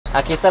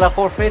Aquí está la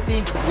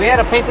 450. We had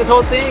to paint this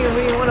whole thing and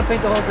we didn't want to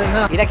paint the whole thing,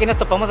 huh? Mira que nos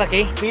topamos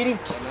aquí. Speedy,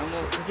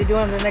 what you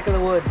doing in the neck of the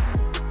wood?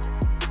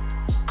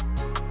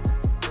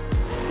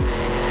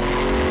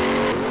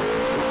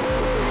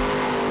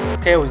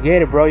 Okay, we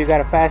get it, bro. You got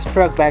a fast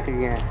truck back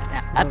again.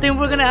 I think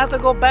we're gonna have to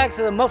go back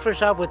to the muffler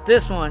shop with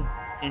this one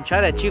and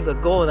try to achieve the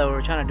goal that we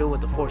were trying to do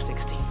with the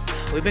 416.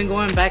 We've been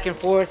going back and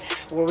forth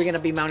where we're gonna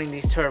be mounting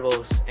these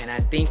turbos, and I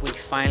think we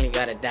finally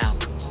got it down.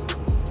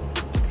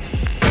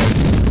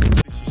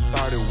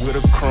 Started with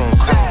a crumb.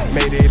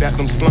 Made it at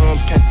them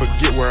slums, can't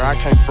forget where I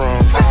came from.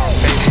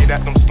 Made it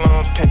at them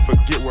slums, can't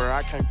forget where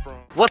I came from.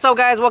 What's up,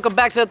 guys? Welcome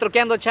back to the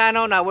Troqueando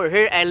channel. Now we're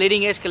here at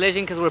Leading Edge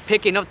Collision because we're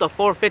picking up the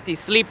 450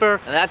 sleeper.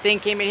 Now, that thing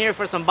came in here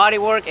for some body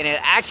work and it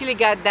actually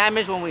got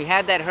damaged when we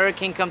had that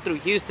hurricane come through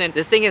Houston.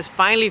 This thing is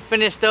finally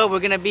finished up.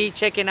 We're gonna be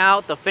checking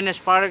out the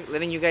finished product,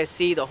 letting you guys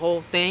see the whole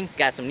thing.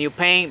 Got some new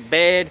paint,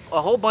 bed,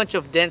 a whole bunch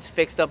of dents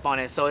fixed up on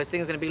it. So this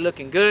thing's gonna be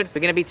looking good.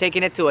 We're gonna be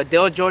taking it to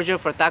Adel, Georgia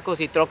for tacos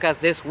y trocas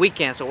this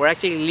weekend. So we're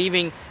actually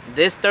leaving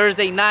this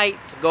Thursday night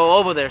to go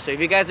over there. So if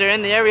you guys are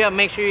in the area,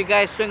 make sure you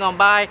guys swing on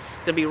by.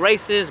 It's gonna be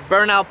races,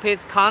 burnout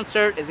pits,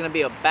 concert. It's gonna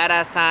be a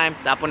badass time.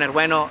 Se va a poner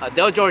bueno.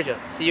 Adel, Georgia.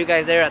 See you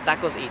guys there at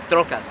Tacos y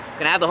Trocas.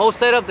 Gonna have the whole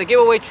setup, the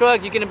giveaway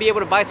truck. You're gonna be able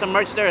to buy some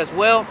merch there as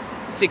well.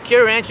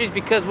 Secure entries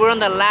because we're on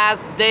the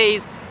last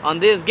days on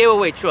this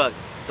giveaway truck.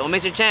 Don't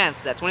miss your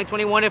chance. That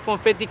 2021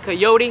 F-150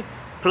 Coyote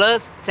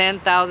plus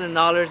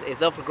 $10,000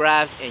 is up for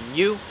grabs and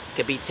you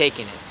could be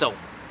taking it. So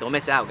don't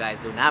miss out, guys.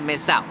 Do not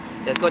miss out.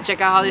 Let's go check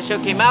out how this show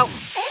came out.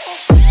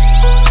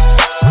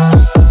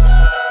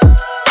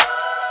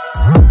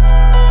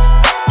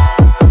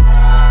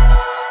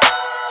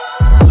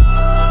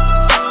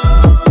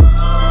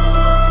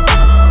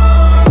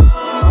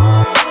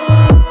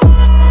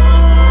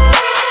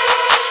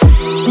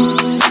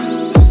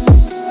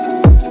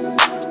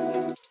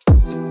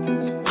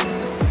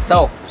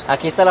 So,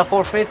 aquí está la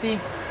 450.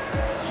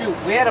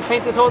 Shoot, we had to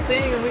paint this whole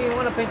thing and we didn't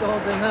want to paint the whole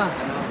thing, huh?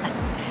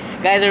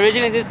 Guys,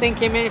 originally this thing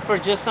came in for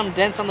just some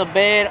dents on the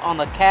bed, on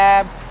the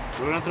cab.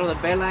 We're gonna throw the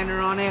bed liner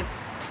on it.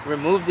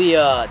 Remove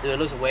the, dude, it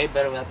looks way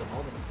better without the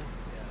moldings.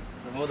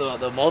 Yeah. Remove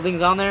the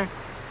moldings on there.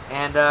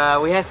 And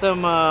we had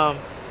some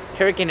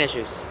hurricane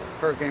issues.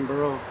 Hurricane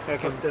Burrow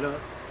fucked it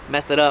up.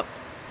 Messed it up.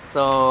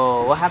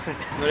 So, what happened?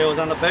 It was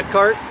on the bed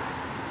cart,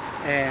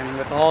 and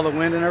with all the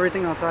wind and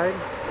everything outside,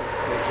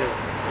 it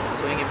just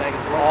Swinging back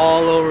and forth.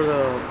 all over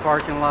the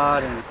parking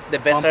lot and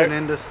bumping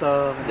into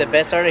stuff. The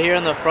bed started here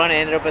on the front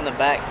and ended up in the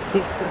back.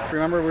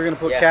 Remember, we were gonna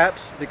put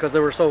caps because they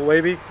were so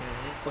wavy.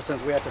 But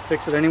since we had to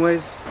fix it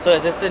anyways. So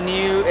is this the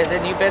new? Is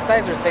it new bed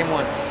sides or same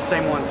ones?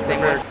 Same ones. Same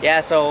ones.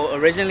 Yeah. So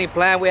originally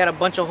planned, we had a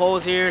bunch of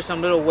holes here,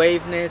 some little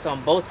waveness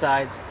on both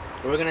sides.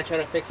 We were gonna try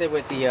to fix it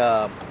with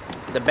the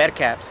bed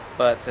caps,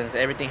 but since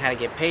everything had to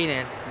get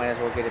painted, might as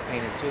well get it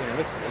painted too. And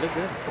it looked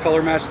good.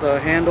 Color match the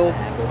handle.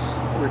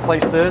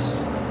 Replace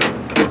this.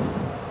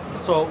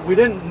 So we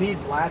didn't need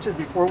latches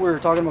before. We were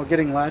talking about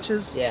getting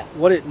latches. Yeah.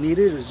 What it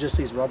needed is just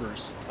these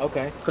rubbers.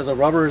 Okay. Because the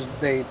rubbers,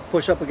 they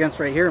push up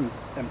against right here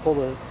and pull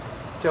the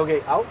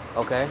tailgate out.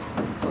 Okay.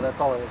 So that's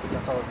all it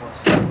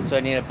was. So I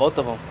needed both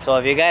of them. So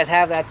if you guys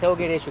have that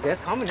tailgate issue,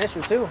 that's a common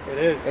issue too. It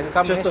is. It's a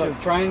common just issue. A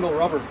triangle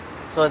rubber.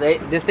 So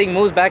this thing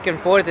moves back and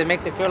forth. It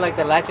makes it feel like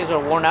the latches are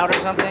worn out or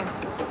something.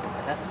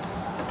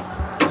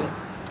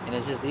 And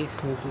it's just these.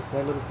 It's just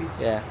that little piece.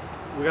 Yeah.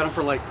 We got them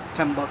for like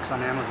 $10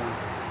 on Amazon.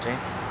 Okay.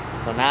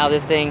 So now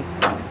this thing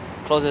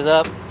closes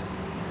up,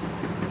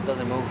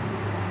 doesn't move.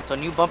 So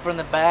new bumper in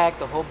the back,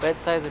 the whole bed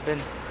sides have been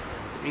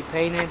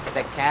repainted,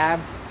 the cab,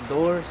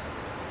 doors.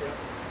 Yep.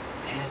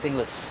 Man, this thing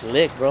looks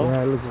slick, bro.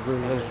 Yeah, it looks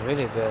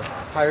really good.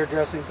 Tire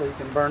dressing so you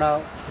can burn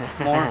out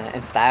more.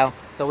 In style.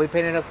 So we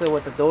painted up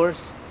with the doors.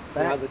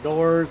 Yeah, the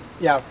doors.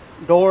 Yeah,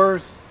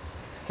 doors,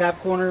 cab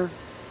corner,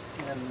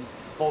 and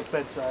both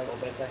bed sides.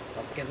 Both bed sides.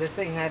 Because this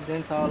thing had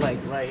dents all like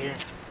right here.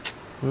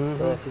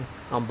 So,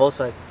 on both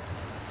sides.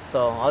 So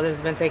all this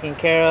has been taken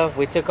care of.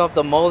 We took off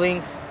the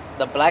moldings,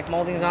 the black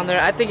moldings on there.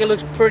 I think it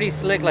looks pretty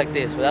slick like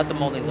this without the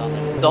moldings on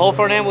there. The whole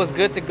front end was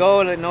good to go,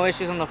 like no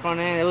issues on the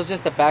front end. It was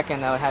just the back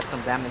end that had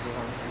some damages on it.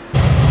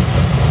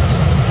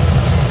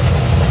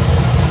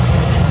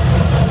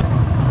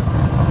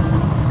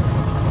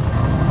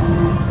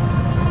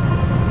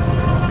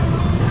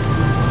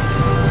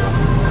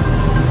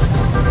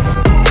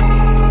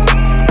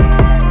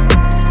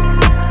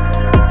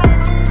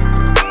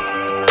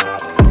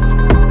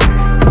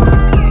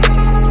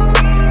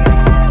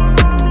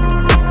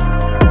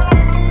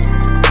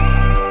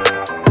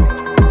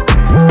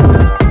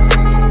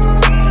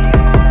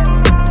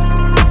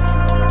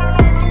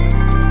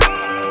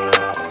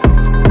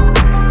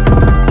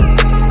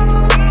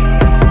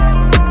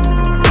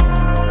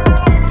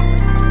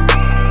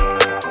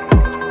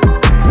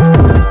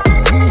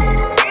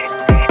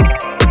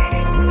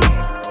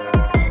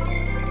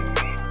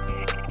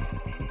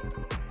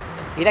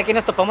 Mira que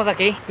nos topamos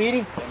aquí.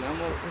 Speedy,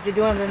 what you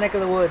doing in the neck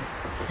of the wood?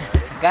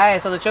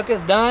 Guys, so the truck is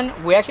done.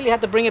 We actually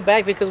had to bring it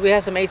back because we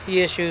had some AC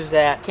issues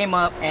that came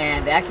up,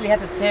 and they actually had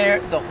to tear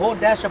the whole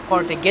dash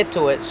apart to get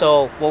to it.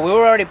 So what we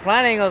were already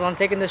planning was on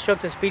taking this truck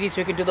to Speedy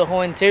so we could do the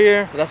whole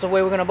interior. But that's the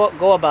way we're gonna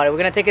go about it. We're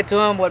gonna take it to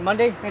him, what,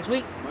 Monday? Next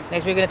week?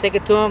 Next week we're gonna take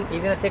it to him.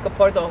 He's gonna take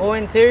apart the whole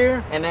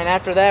interior, and then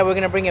after that we're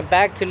gonna bring it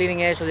back to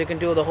Leading Edge so they can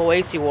do the whole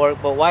AC work.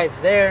 But while it's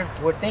there,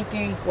 we're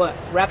thinking, what,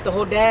 wrap the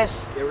whole dash?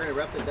 Yeah, we're gonna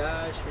wrap the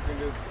dash. We're gonna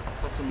do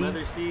custom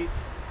leather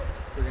seats.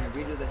 We're gonna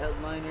redo the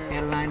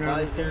headliner,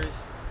 visors.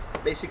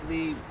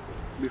 Basically,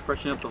 we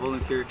freshen up the whole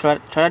interior. Try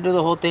to do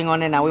the whole thing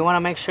on it. Now we want to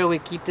make sure we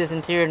keep this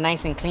interior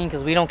nice and clean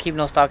because we don't keep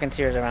no stock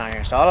interiors around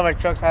here. So all of our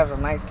trucks have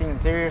some nice clean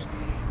interiors.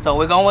 So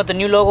we're going with the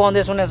new logo on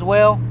this one as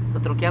well. The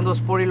Troqueando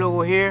Sporty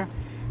logo here.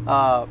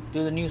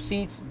 Do the new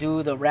seats.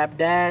 Do the wrap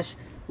dash.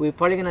 We're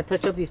probably gonna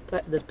touch up these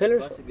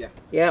pillars. Plastic, yeah.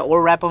 Yeah,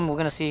 or wrap them. We're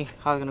gonna see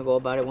how we're gonna go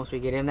about it once we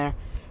get in there.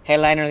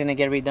 Headliner is gonna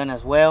get redone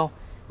as well.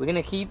 We're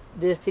gonna keep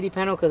this titty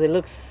panel because it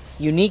looks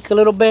unique a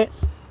little bit.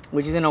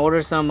 We're just gonna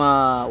order some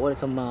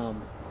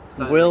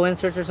grill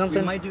inserts or something.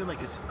 We might do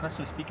like a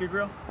custom speaker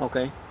grill.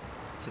 Okay.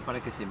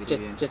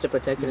 Just to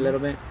protect it a little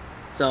bit.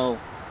 So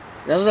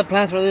those are the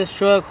plans for this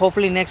truck.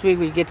 Hopefully next week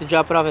we get to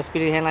drop it off at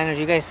Speedy Headliners.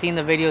 You guys seen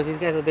the videos. These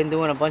guys have been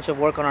doing a bunch of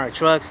work on our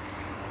trucks.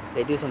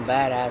 They do some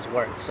badass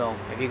work. So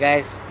if you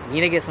guys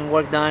need to get some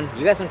work done,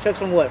 you got some trucks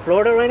from what,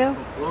 Florida right now?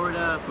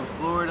 From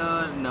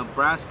Florida,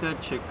 Nebraska,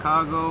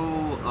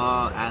 Chicago,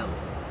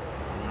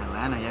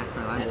 Atlanta, yeah, for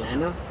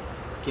Atlanta.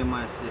 ¿Qué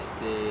más?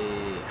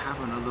 Have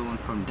another one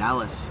from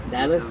Dallas.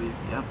 Dallas?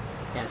 Yeah.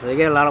 Yeah, so they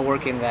get a lot of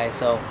work in, guys.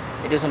 So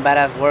they do some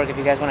badass work. If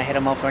you guys want to hit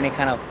them up for any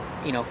kind of,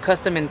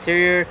 custom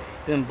interior,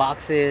 doing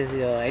boxes,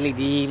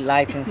 LED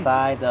lights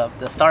inside,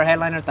 the star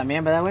headliner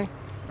también, by that way.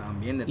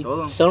 También de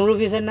todo.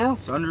 Sunroof, you said now?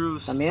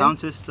 Sunroofs, también? Sound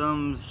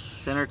systems,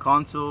 center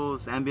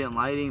consoles, ambient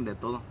lighting, de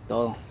todo.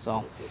 Todo.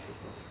 So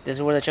this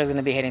is where the truck's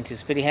gonna be heading to.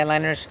 Speedy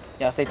Headliners.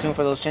 Y'all stay tuned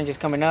for those changes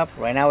coming up.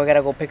 Right now we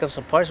gotta go pick up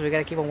some parts. So we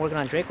gotta keep on working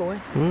on Draco, eh?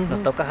 Nos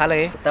toca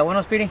jale, eh? Está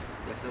bueno, Speedy?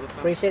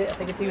 Appreciate it. I'll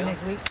take it to you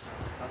next week.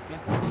 That's good.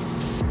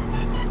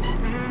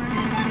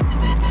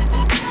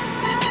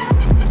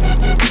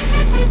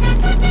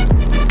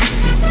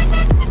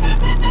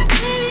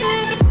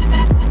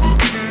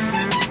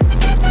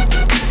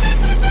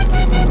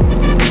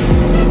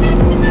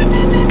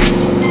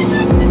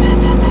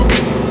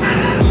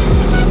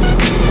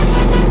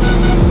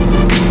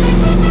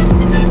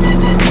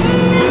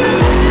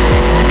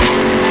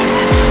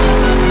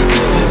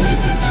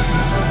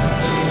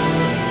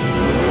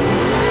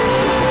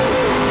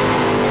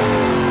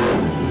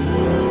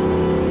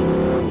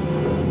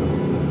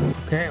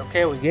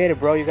 Okay, we get it,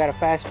 bro. You got a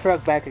fast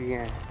truck back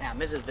again. Yeah, I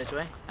missed this bitch,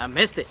 right? I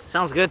missed it.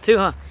 Sounds good too,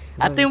 huh?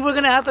 I think we're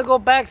gonna have to go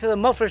back to the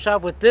muffler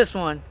shop with this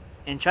one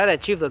and try to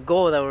achieve the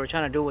goal that we were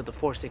trying to do with the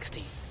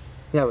 416.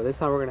 Yeah, but this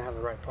time we're gonna have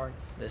the right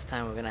parts. This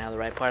time we're gonna have the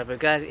right parts. But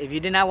guys, if you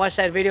did not watch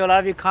that video, a lot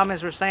of you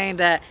comments were saying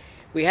that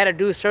we had to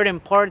do certain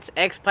parts,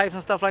 X pipes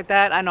and stuff like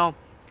that. I know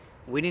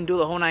we didn't do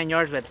the whole 9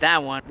 yards with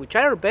that one. We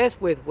tried our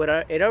best with what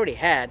it already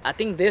had. I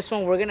think this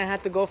one we're gonna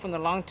have to go from the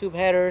long tube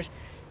headers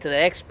to the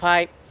X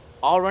pipe,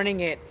 all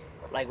running it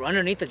like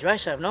underneath the drive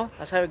shaft. No,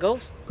 that's how it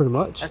goes. Pretty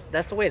much.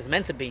 That's the way it's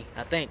meant to be,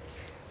 I think.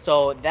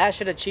 So that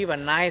should achieve a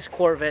nice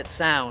Corvette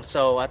sound.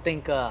 So I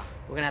think we're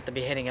gonna have to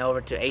be heading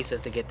over to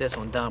Aces to get this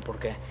one done,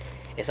 porque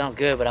it sounds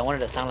good, but I wanted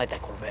to sound like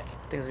that Corvette.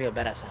 I think it's gonna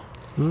be a badass sound.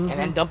 And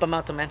then dump them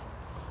out to, man.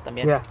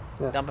 También. Yeah.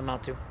 Dump them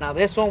out too. Now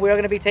this one, we are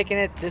gonna be taking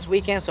it this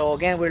weekend. So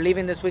again, we're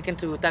leaving this weekend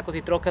to Tacos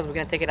y Trocas. We're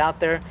gonna take it out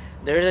there.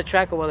 There is a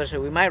track over there,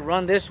 so we might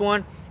run this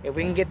one if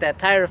we can get that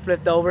tire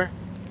flipped over.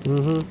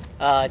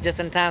 Just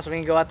in time so we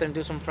can go out there and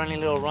do some friendly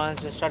little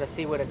runs, just try to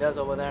see what it does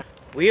over there.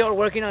 We are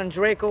working on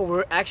Draco.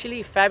 We're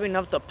actually fabbing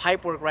up the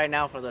pipe work right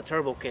now for the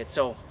turbo kit.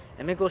 So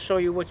let me go show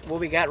you what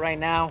we got right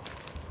now.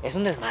 Es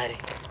un desmadre.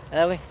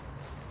 That way.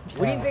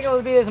 We didn't think it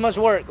would be this much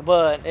work,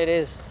 but it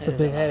is. It's a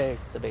big headache.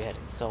 It's a big headache.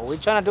 So we're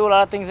trying to do a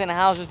lot of things in the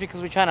house just because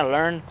we're trying to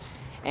learn.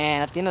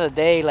 And at the end of the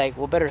day, like,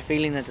 what better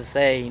feeling than to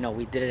say,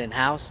 we did it in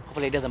house.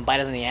 Hopefully it doesn't bite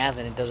us in the ass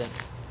and it doesn't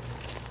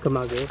come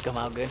out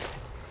good.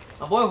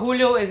 My boy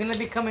Julio is gonna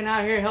be coming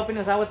out here helping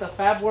us out with the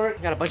fab work.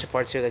 We got a bunch of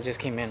parts here that just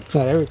came in.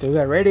 Got everything. We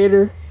got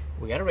radiator.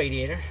 We got a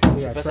radiator.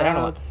 We got What?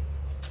 shroud.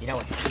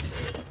 What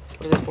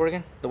is it for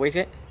again? The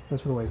wastegate?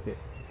 That's for the wastegate.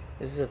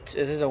 This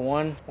is a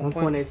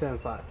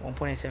 1.875.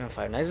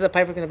 1.875. Now this is a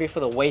pipe we're gonna be for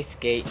the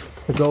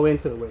wastegate. To go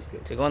into the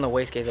wastegate. To go in the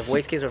wastegate. The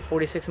wastegates are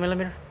 46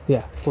 millimeter.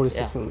 Yeah,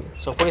 46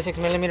 millimeters. So 46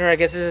 millimeter. I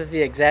guess this is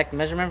the exact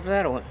measurement for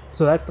that, or what?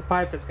 So that's the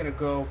pipe that's gonna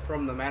go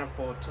from the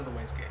manifold to the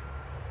wastegate.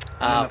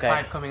 And okay. The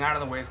pipe coming out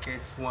of the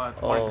wastegate's 1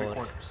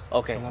 3/4.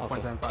 Okay. So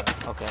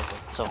 1.75. Okay.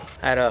 So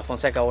I had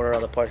Fonseca order all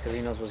the parts because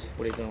he knows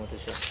what he's doing with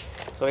this shit.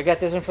 So we got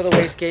this one for the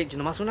wastegate.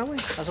 Nomás una,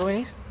 güey? That's what we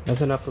need?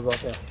 That's enough for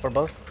both, yeah. For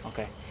both?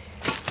 Okay.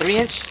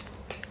 3-inch?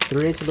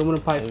 3-inch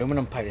aluminum pipe.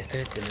 Aluminum pipe. Este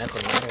es el loco,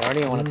 I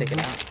already want to take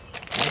it out.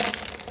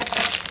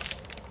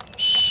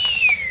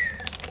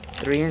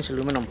 3-inch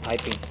aluminum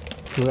piping.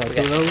 We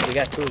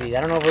got two of these. I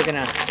don't know if we're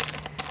gonna.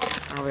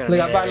 Look,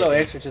 I bought a little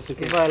extra just in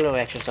case. We bought a little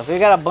extra stuff. We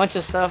got a bunch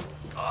of stuff.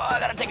 Oh, I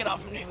gotta take it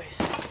off anyways.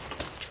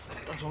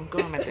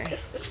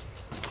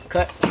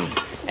 Cut.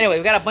 Anyway,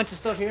 we got a bunch of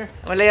stuff here.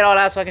 I'm gonna lay it all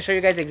out so I can show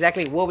you guys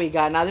exactly what we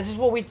got. Now, this is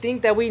what we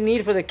think that we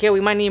need for the kit.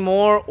 We might need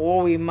more,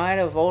 or we might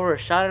have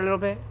overshot it a little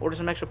bit. Order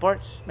some extra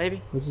parts,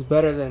 maybe. Which is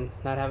better than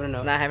not having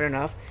enough. Not having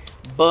enough.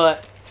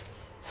 But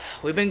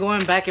we've been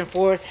going back and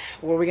forth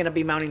where we're gonna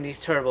be mounting these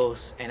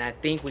turbos, and I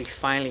think we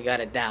finally got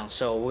it down.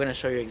 So we're gonna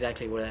show you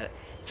exactly where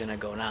that's gonna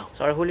go now.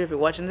 Sorry, Julio, if you're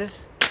watching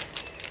this,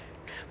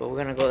 but we're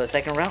gonna go the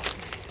second route.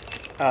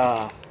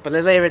 But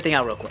let's lay everything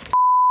out real quick.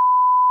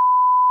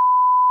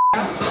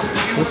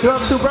 What you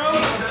up to, bro?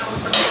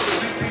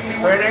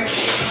 Pretty.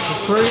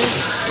 Pretty.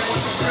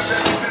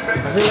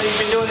 I feel like you've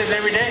been doing this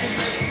every day.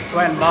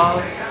 Sweating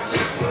balls.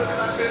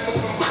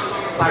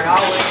 Like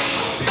always.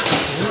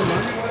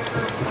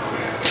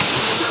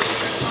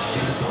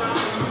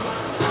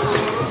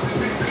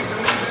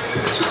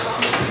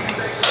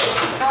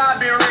 I've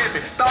been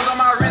ripping. Stones on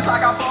my wrist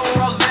like I follow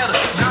Rosetta.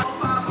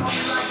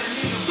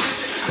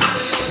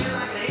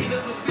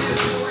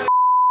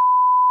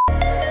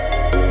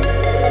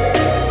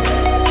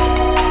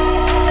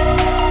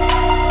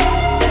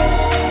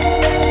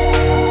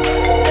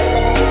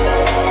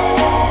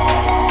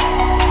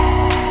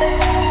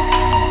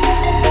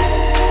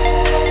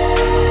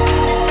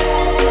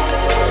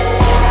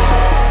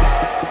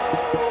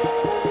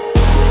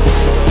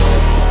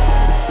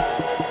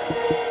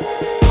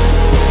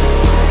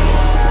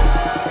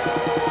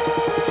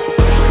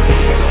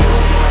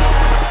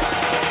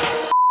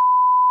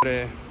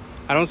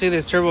 I don't see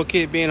this turbo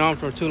kit being on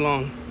for too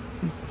long.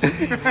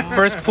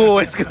 First pull,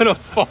 it's gonna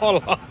fall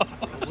off.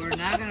 We're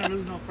not gonna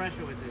lose no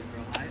pressure with this,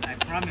 bro. I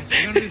promise.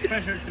 We're gonna lose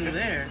pressure through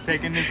there.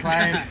 Taking new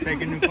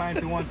clients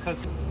who wants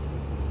custom.